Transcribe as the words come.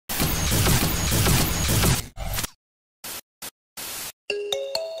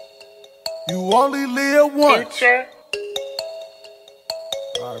You only live once. Future.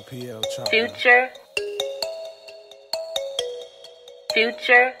 RPL Chopper. Future.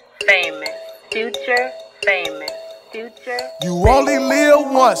 Future famous. Future famous. Future. You only live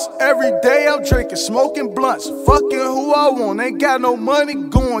once. Every day I'm drinking, smoking blunts, fucking who I want. Ain't got no money,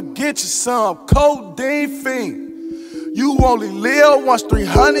 go and get you some codeine fiend. You only live once.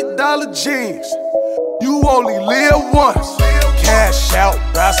 $300 jeans. You only live once. Cash out,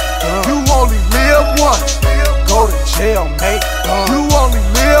 that's done. You only live once. Go to jail, make done. You only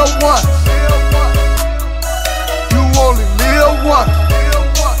live once. You only live once.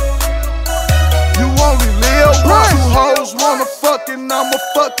 You only live once. Two hoes wanna fuck and I'ma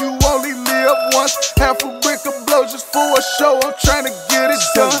fuck. You only live once. Half a brick of blow just for a show. I'm tryna get it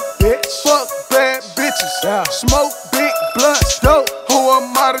done. Bitch, fuck bad bitches. Smoke big blunts. Dope. Who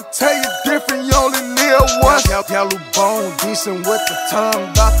am I to tell you different? You only live once. Yellow bone, decent with the tongue.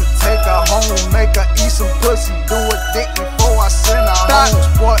 About to take her home, make her eat some pussy. Do a dick before I send her home.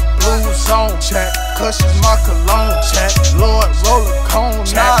 Sport blue zone, check. Cushions my cologne, check. Lord, roll a cone,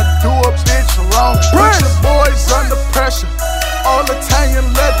 now I do a bitch alone. Put your boys under pressure. All Italian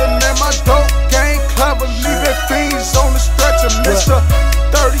leather, man, my dope game clever. Leaving fiends on the stretcher. Mr.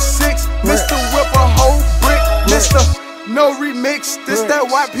 36, Mr. Whip a whole brick, Mr. No remix, this that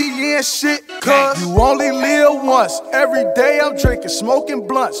YPN shit. Cause you only live once. Every day I'm drinking, smoking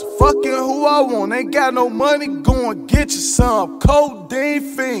blunts, fucking who I want. Ain't got no money, go and get you some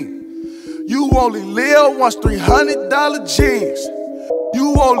codeine fiend. You only live once. $300 jeans.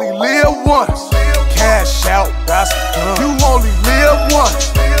 You only live once. Cash out, that's done. You only live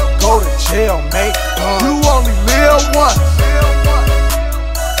once. Go to jail, make done. You only live once.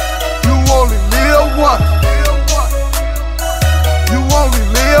 You only live once. You only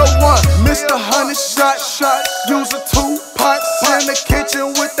live once. Mr. 100 shot, use a 2 pots in the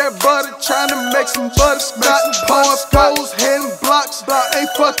kitchen with that butter, trying to make some butterscotch. Pouring skulls, hitting blocks, ain't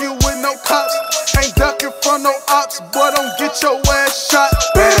fucking with no cops, ain't ducking from no ops, boy, don't get your ass shot.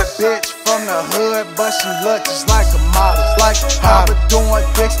 Bad bitch from the hood, but she look just like a model. Like I been doing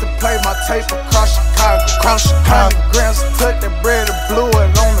dicks to play my tape across Chicago. 100 grams, took that bread and blew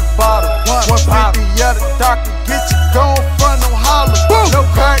it on the bottle. 150 of the doctor, get you gone from no holler. No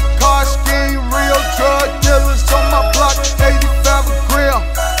crack, car scheme, real drug dealers on my block. 85 a gram,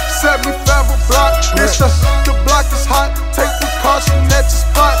 75 a block. Bitch, the block is hot, take precaution at the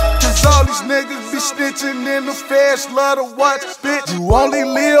spot. Cause all these niggas be snitching in the feds, love to watch, bitch. You only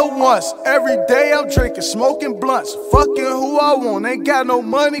live once. Every day I'm drinking, smoking blunts, fucking who I want. Ain't got no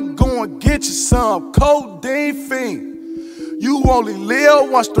money, go and get you some codeine fiend. You only live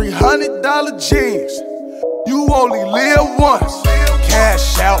once. $300 jeans. You only live once.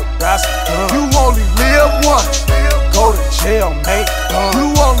 Cash out, that's done. You only live once. Go to jail, make done.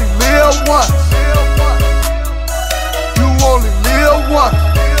 You only live once. You only live once.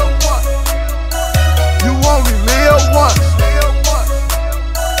 You only live once.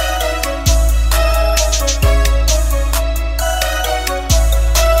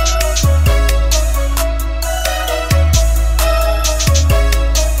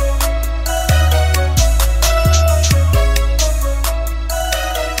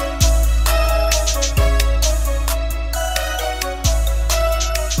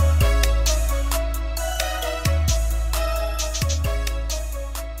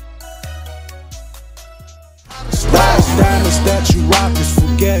 Diamonds that you rock is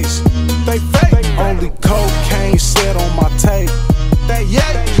fugazi. They fake. Only cocaine set on my table.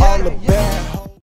 All the bad